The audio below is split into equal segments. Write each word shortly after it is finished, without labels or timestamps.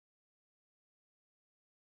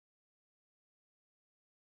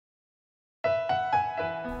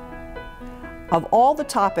Of all the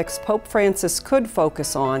topics Pope Francis could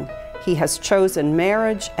focus on, he has chosen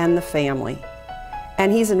marriage and the family.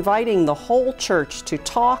 And he's inviting the whole church to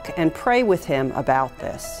talk and pray with him about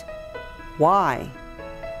this. Why?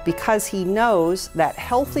 Because he knows that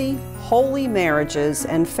healthy, holy marriages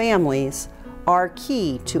and families are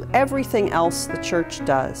key to everything else the church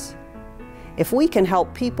does. If we can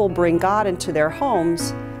help people bring God into their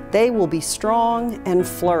homes, they will be strong and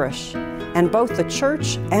flourish, and both the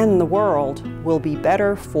church and the world will be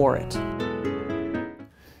better for it.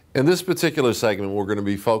 In this particular segment, we're going to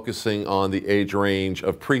be focusing on the age range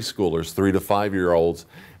of preschoolers, 3 to 5-year-olds.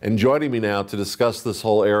 And joining me now to discuss this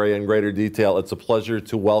whole area in greater detail, it's a pleasure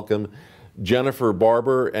to welcome Jennifer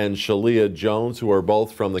Barber and Shaliya Jones, who are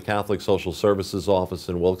both from the Catholic Social Services Office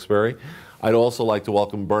in Wilkes-Barre. I'd also like to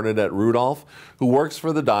welcome Bernadette Rudolph, who works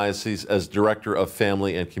for the diocese as Director of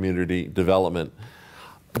Family and Community Development.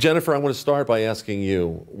 Jennifer, I want to start by asking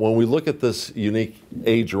you, when we look at this unique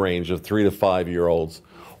age range of 3 to 5-year-olds,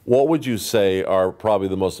 what would you say are probably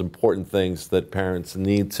the most important things that parents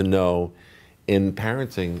need to know in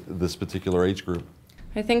parenting this particular age group?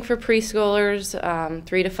 I think for preschoolers,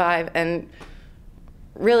 3 to 5, and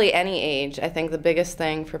really any age, I think the biggest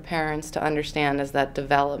thing for parents to understand is that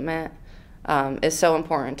development is so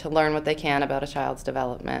important, to learn what they can about a child's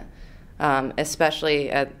development, especially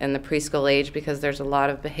in the preschool age, because there's a lot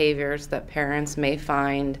of behaviors that parents may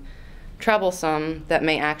find troublesome that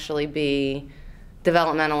may actually be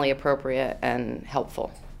developmentally appropriate and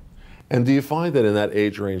helpful. And do you find that in that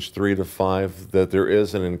age range, 3 to 5, that there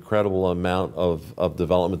is an incredible amount of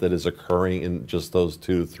development that is occurring in just those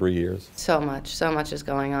 2 to 3 years? So much is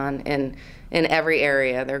going on in every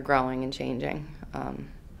area. They're growing and changing.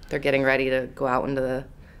 They're getting ready to go out into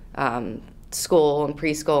the school and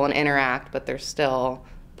preschool and interact, but they're still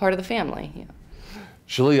part of the family. Yeah.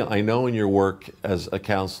 Shaliya, I know in your work as a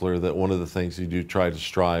counselor that one of the things you do try to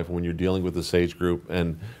strive when you're dealing with this age group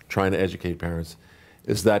and trying to educate parents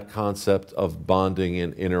is that concept of bonding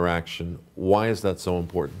and interaction. Why is that so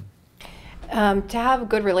important? To have a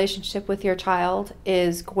good relationship with your child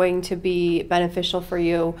is going to be beneficial for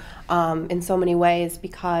you in so many ways,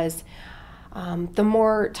 because the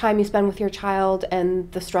more time you spend with your child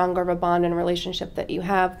and the stronger of a bond and relationship that you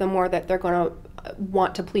have, the more that they're going to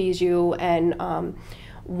want to please you and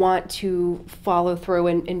want to follow through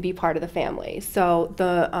and be part of the family. So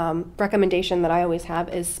the recommendation that I always have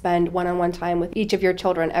is spend one-on-one time with each of your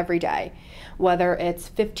children every day, whether it's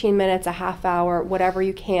 15 minutes, a half hour, whatever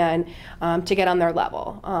you can, to get on their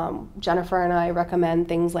level. Jennifer and I recommend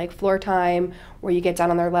things like floor time, where you get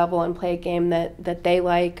down on their level and play a game that they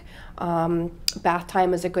like. Bath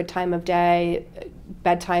time is a good time of day.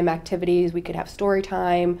 Bedtime activities, we could have story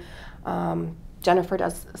time. Jennifer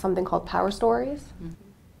does something called Power Stories.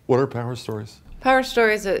 What are Power Stories? Power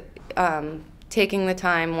Stories are taking the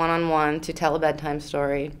time one-on-one to tell a bedtime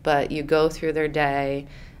story, but you go through their day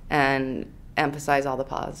and emphasize all the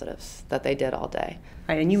positives that they did all day.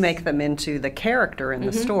 Right, and you make them into the character in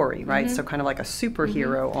the story, right? So kind of like a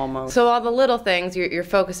superhero almost. So all the little things, you're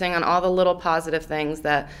focusing on all the little positive things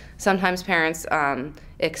that sometimes parents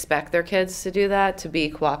expect their kids to do that, to be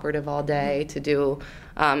cooperative all day, to do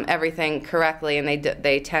everything correctly, and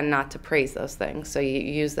they tend not to praise those things. So you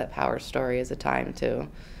use that Power Story as a time to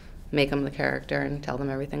make them the character and tell them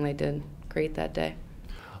everything they did great that day.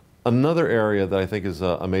 Another area that I think is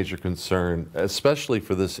a major concern, especially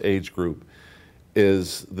for this age group,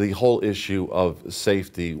 is the whole issue of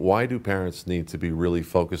safety. Why do parents need to be really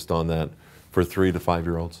focused on that for 3 to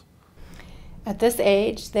 5-year-olds? At this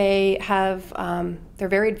age, they have, they're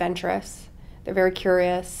very adventurous. They're very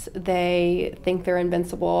curious. They think they're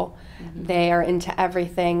invincible. They are into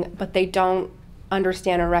everything, but they don't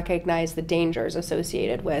understand or recognize the dangers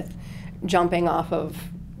associated with jumping off of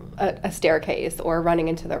a staircase or running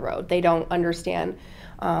into the road. They don't understand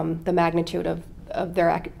the magnitude of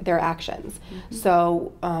their actions.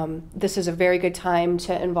 So this is a very good time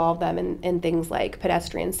to involve them in things like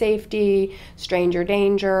pedestrian safety, stranger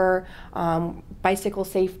danger, bicycle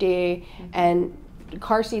safety, and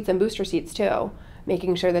car seats and booster seats too,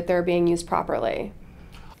 making sure that they're being used properly.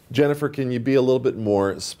 Jennifer, can you be a little bit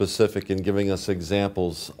more specific in giving us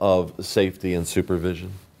examples of safety and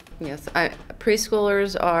supervision? Yes,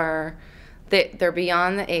 preschoolers they're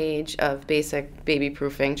beyond the age of basic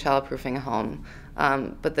baby-proofing, child-proofing a home.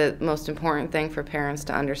 But the most important thing for parents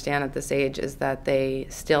to understand at this age is that they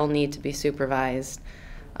still need to be supervised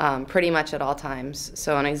pretty much at all times.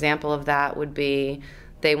 So an example of that would be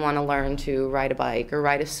they want to learn to ride a bike or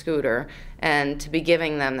ride a scooter, and to be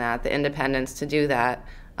giving them the independence to do that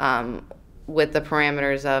with the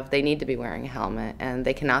parameters of they need to be wearing a helmet and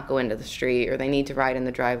they cannot go into the street or they need to ride in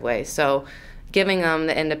the driveway. So giving them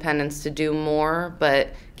the independence to do more, but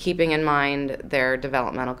keeping in mind their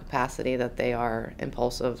developmental capacity, that they are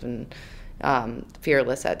impulsive and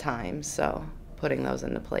fearless at times, so putting those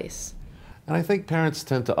into place. And I think parents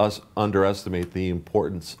tend to underestimate the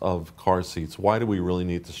importance of car seats. Why do we really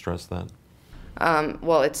need to stress that?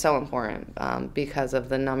 Well, it's so important because of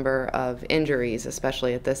the number of injuries,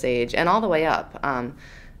 especially at this age, and all the way up.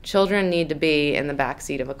 Children need to be in the back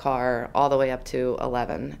seat of a car all the way up to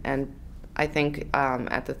 11. And I think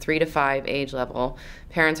at the 3 to 5 age level,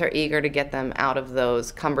 parents are eager to get them out of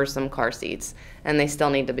those cumbersome car seats, and they still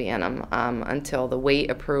need to be in them until the weight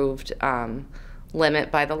approved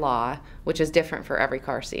limit by the law, which is different for every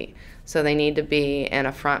car seat. So they need to be in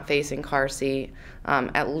a front-facing car seat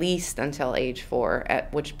at least until age 4,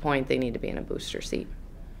 at which point they need to be in a booster seat,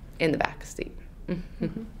 in the back seat.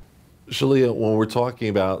 Shaliya, when we're talking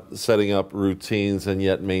about setting up routines and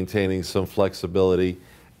yet maintaining some flexibility,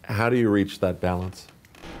 how do you reach that balance?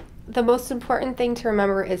 The most important thing to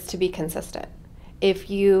remember is to be consistent. If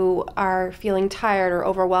you are feeling tired or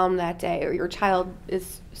overwhelmed that day, or your child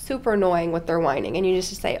is super annoying with their whining, and you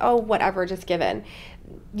just say, oh, whatever, just give in,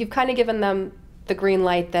 you've kind of given them the green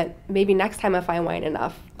light that maybe next time if I whine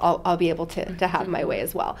enough, I'll be able to have my way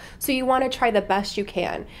as well. So you want to try the best you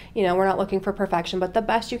can. You know, we're not looking for perfection, but the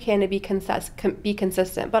best you can to be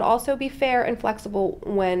consistent, but also be fair and flexible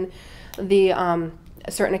when the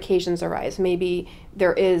certain occasions arise. Maybe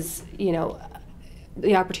there is, you know,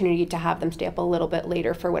 the opportunity to have them stay up a little bit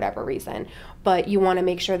later for whatever reason, but you want to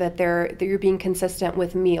make sure that you're being consistent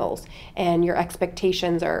with meals and your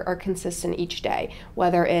expectations are consistent each day,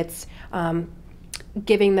 whether it's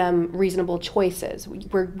giving them reasonable choices.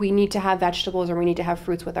 We need to have vegetables or we need to have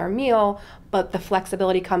fruits with our meal, but the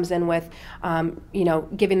flexibility comes in with, you know,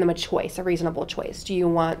 giving them a choice, a reasonable choice. Do you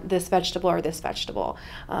want this vegetable or this vegetable?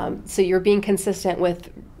 So you're being consistent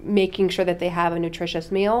with making sure that they have a nutritious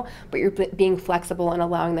meal, but you're being flexible and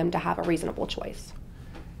allowing them to have a reasonable choice.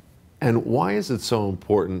 And why is it so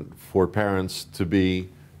important for parents to be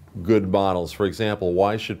good models? For example,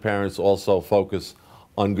 why should parents also focus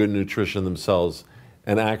on good nutrition themselves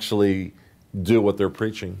and actually do what they're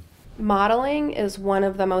preaching? Modeling is one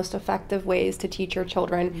of the most effective ways to teach your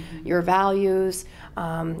children your values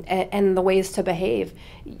and the ways to behave.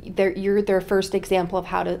 You're their first example of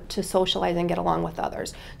how to socialize and get along with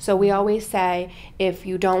others. So we always say, if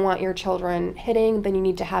you don't want your children hitting, then you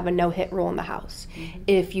need to have a no-hit rule in the house.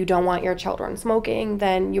 If you don't want your children smoking,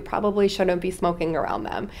 then you probably shouldn't be smoking around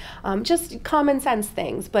them. Just common sense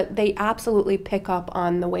things, but they absolutely pick up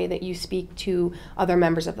on the way that you speak to other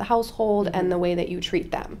members of the household and the way that you treat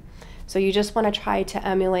them. So you just want to try to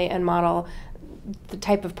emulate and model the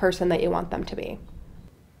type of person that you want them to be.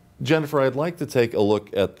 Jennifer, I'd like to take a look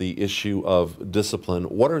at the issue of discipline.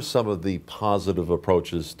 What are some of the positive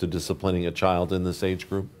approaches to disciplining a child in this age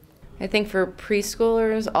group? I think for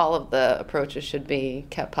preschoolers, all of the approaches should be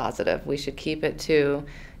kept positive. We should keep it to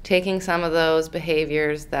taking some of those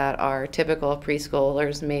behaviors that are typical of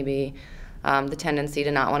preschoolers, maybe the tendency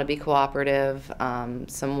to not want to be cooperative,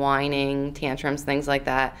 some whining, tantrums, things like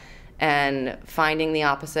that, and finding the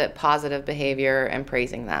opposite positive behavior and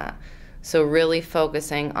praising that. So really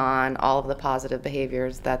focusing on all of the positive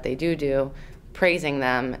behaviors that they do, praising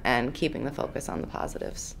them, and keeping the focus on the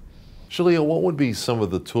positives. Shaliya, what would be some of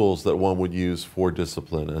the tools that one would use for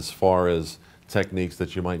discipline as far as techniques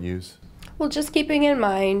that you might use? Well, just keeping in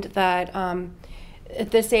mind that at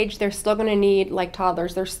this age, they're still going to need, like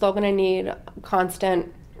toddlers, they're still going to need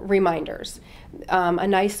constant reminders. A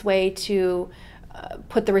nice way to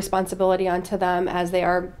put the responsibility onto them as they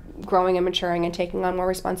are growing and maturing and taking on more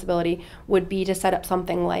responsibility would be to set up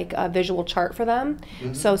something like a visual chart for them.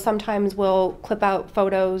 So sometimes we'll clip out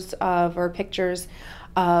photos of or pictures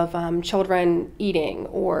of children eating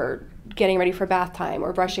or getting ready for bath time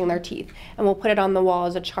or brushing their teeth, and we'll put it on the wall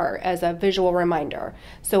as a chart, as a visual reminder.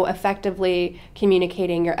 So effectively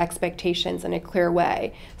communicating your expectations in a clear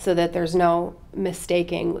way so that there's no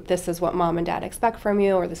mistaking, this is what mom and dad expect from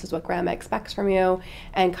you, or this is what grandma expects from you,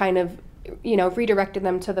 and kind of, you know, redirecting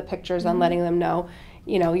them to the pictures and letting them know,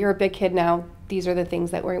 you know, you're a big kid now, these are the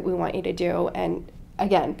things that we want you to do, and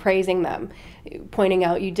again, praising them, pointing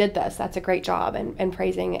out you did this, that's a great job, and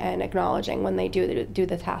praising and acknowledging when they do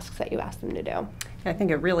the tasks that you ask them to do. I think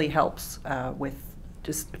it really helps with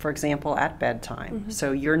just, for example, at bedtime.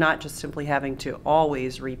 So you're not just simply having to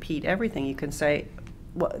always repeat everything. You can say,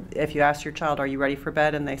 well, if you ask your child, are you ready for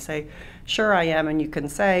bed? And they say, sure I am. And you can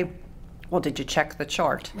say, well, did you check the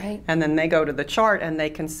chart? Right. And then they go to the chart and they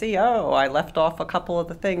can see, oh, I left off a couple of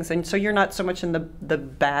the things. And so you're not so much in the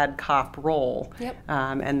bad cop role. Yep.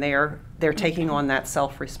 And they're taking on that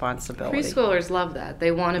self-responsibility. Preschoolers love that.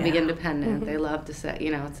 They want to be Yeah. independent. They love to say,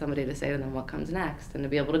 you know, it's somebody to say to them what comes next and to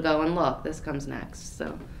be able to go and look, this comes next.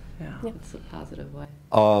 So Yeah. it's a positive way.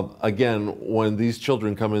 Again, when these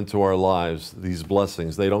children come into our lives, these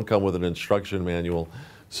blessings, they don't come with an instruction manual.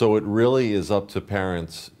 So it really is up to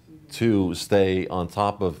parents to stay on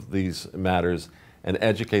top of these matters and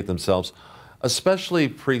educate themselves, especially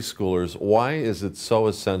preschoolers. Why is it so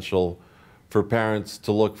essential for parents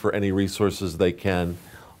to look for any resources they can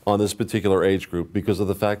on this particular age group? Because of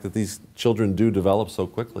the fact that these children do develop so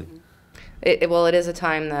quickly. Well, it is a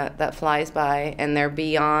time that flies by, and they're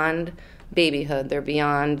beyond babyhood. They're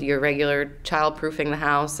beyond your regular child-proofing the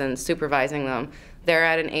house and supervising them. They're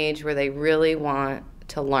at an age where they really want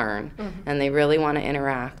to learn, and they really want to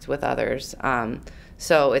interact with others.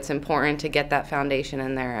 So it's important to get that foundation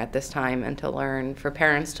in there at this time and to learn, for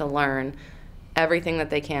parents to learn everything that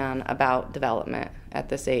they can about development at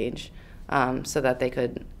this age, so that they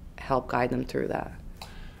could help guide them through that.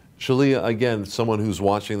 Shaliya, again, someone who's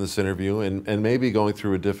watching this interview and maybe going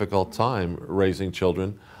through a difficult time raising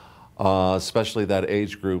children, especially that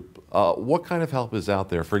age group, what kind of help is out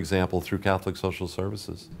there, for example, through Catholic Social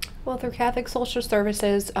Services? Well, through Catholic Social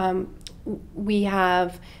Services, we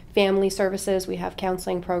have family services, we have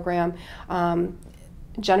counseling program.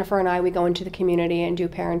 Jennifer and I, we go into the community and do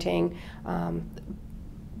parenting.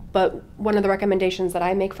 But one of the recommendations that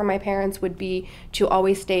I make for my parents would be to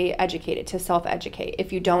always stay educated, to self-educate.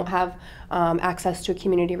 If you don't have access to a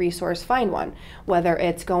community resource, find one, whether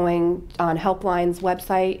it's going on Helpline's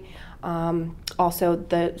website. Also,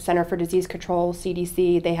 the Center for Disease Control,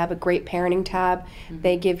 CDC, they have a great parenting tab.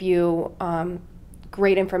 They give you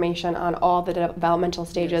great information on all the developmental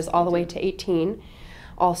stages, all the way to 18.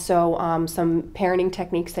 Also, some parenting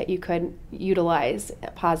techniques that you could utilize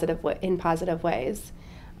in positive ways.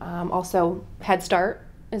 Also, Head Start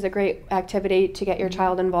is a great activity to get your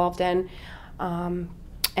child involved in. And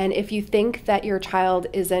if you think that your child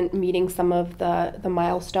isn't meeting some of the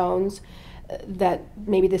milestones that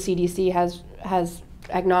maybe the CDC has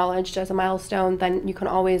acknowledged as a milestone, then you can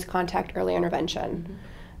always contact early intervention.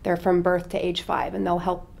 They're from birth to age 5, and they'll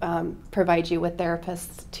help provide you with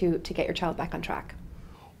therapists to get your child back on track.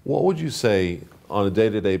 What would you say on a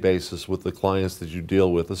day-to-day basis with the clients that you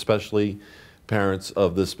deal with, especially parents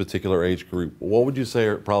of this particular age group? What would you say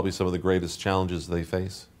are probably some of the greatest challenges they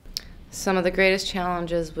face? Some of the greatest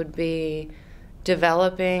challenges would be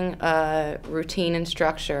developing a routine and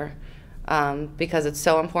structure, because it's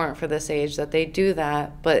so important for this age that they do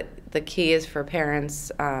that, but the key is for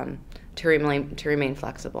parents to remain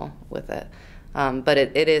flexible with it. But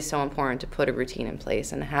it is so important to put a routine in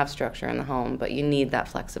place and have structure in the home, but you need that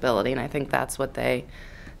flexibility, and I think that's what they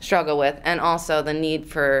struggle with. And also the need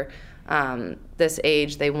for this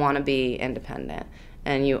age, they want to be independent,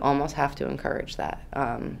 and you almost have to encourage that.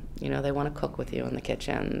 You know, they want to cook with you in the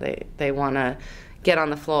kitchen. They want to get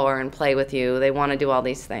on the floor and play with you. They want to do all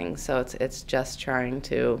these things. So it's just trying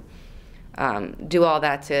to do all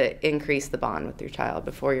that to increase the bond with your child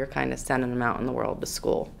before you're kind of sending them out in the world to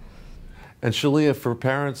school. And Shaliya, for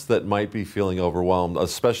parents that might be feeling overwhelmed,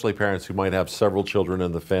 especially parents who might have several children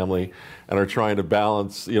in the family and are trying to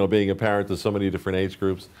balance, you know, being a parent to so many different age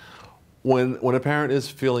groups, when a parent is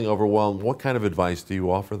feeling overwhelmed, what kind of advice do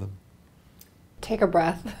you offer them? Take a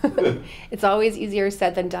breath. It's always easier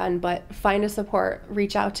said than done, but find a support.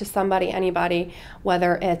 Reach out to somebody, anybody,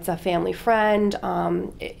 whether it's a family friend.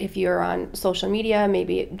 If you're on social media,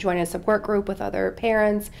 maybe join a support group with other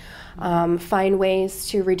parents. Find ways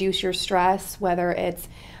to reduce your stress, whether it's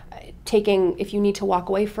if you need to walk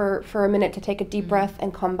away for a minute to take a deep breath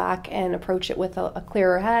and come back and approach it with a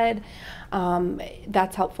clearer head.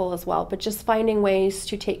 That's helpful as well. But just finding ways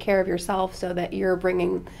to take care of yourself so that you're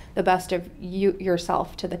bringing the best of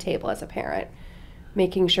yourself to the table as a parent,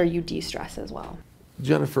 making sure you de-stress as well.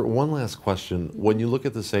 Jennifer, one last question. When you look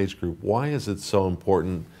at this age group, why is it so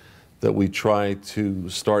important that we try to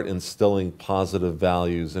start instilling positive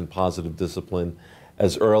values and positive discipline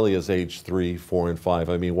as early as age 3, 4, and 5?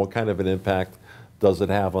 I mean, what kind of an impact does it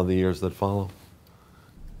have on the years that follow?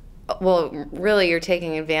 Well, really, you're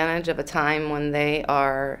taking advantage of a time when they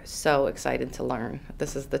are so excited to learn.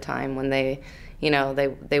 This is the time when they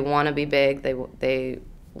want to be big. They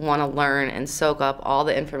want to learn and soak up all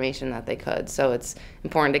the information that they could. So it's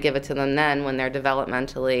important to give it to them then when they're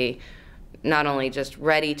developmentally not only just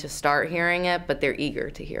ready to start hearing it, but they're eager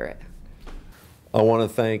to hear it. I want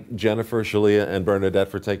to thank Jennifer, Shaliya, and Bernadette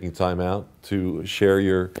for taking time out to share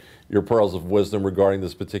your pearls of wisdom regarding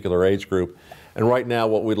this particular age group. And right now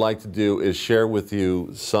what we'd like to do is share with you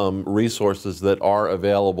some resources that are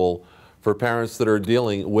available for parents that are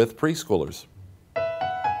dealing with preschoolers.